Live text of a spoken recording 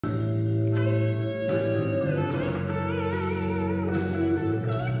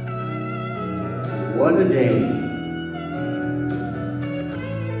What a day.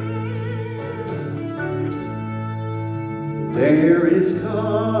 There is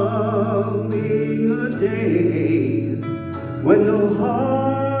coming a day when no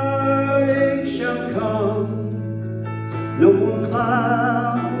heartache shall come, no more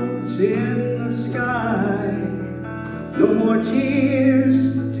clouds in the sky, no more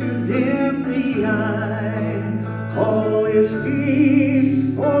tears to dim the eye. All is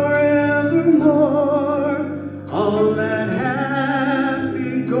peace forevermore on that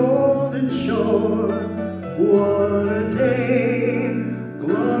happy golden shore. What a day,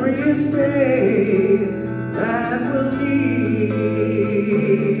 glorious day that will be.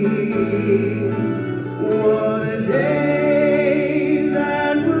 What a day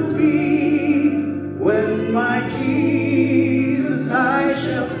that will be when my Jesus I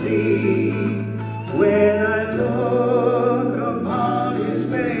shall see. When I look upon his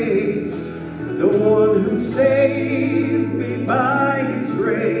face, the one who saved me by his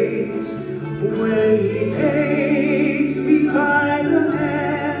grace. When he takes me by the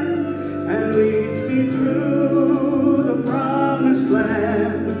hand and leads me through the promised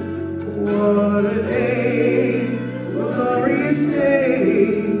land. What a day, glorious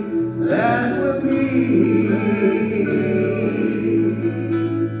day that will be.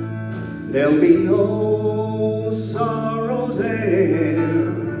 There'll be no sorrow there,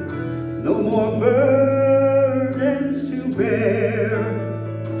 no more burdens to bear,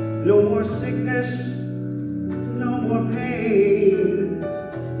 no more sickness, no more pain,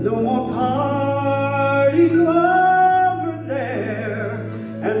 no more parting over there,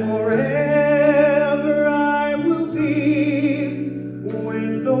 and forever I will be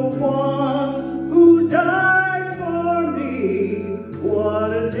with the one who died for me.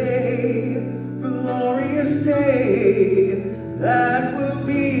 What a day, glorious day that will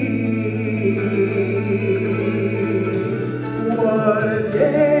be. What a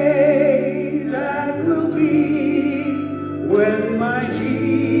day that will be when my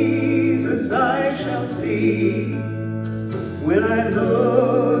Jesus I shall see. When I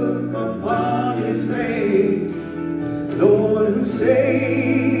look upon his face, the one who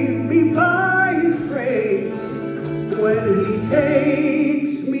saved me by his grace. When he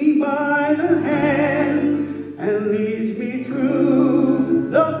takes me by the hand and leads me through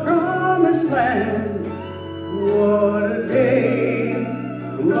the promised land. What a day,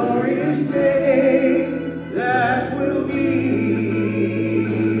 glorious day that will be.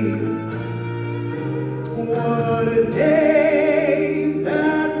 What a day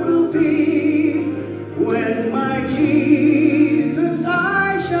that will be when my Jesus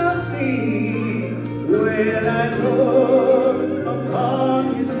I shall see. When I look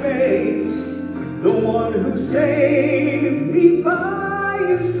upon his face, the one who saved me by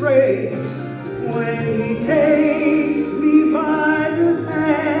his grace. When he takes me by the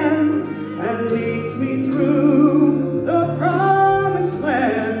hand and leads me through the promised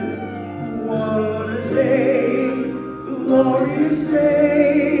land. What a day, glorious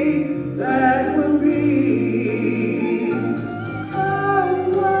day that will be. Oh,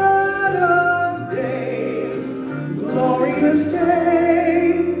 what a day, glorious day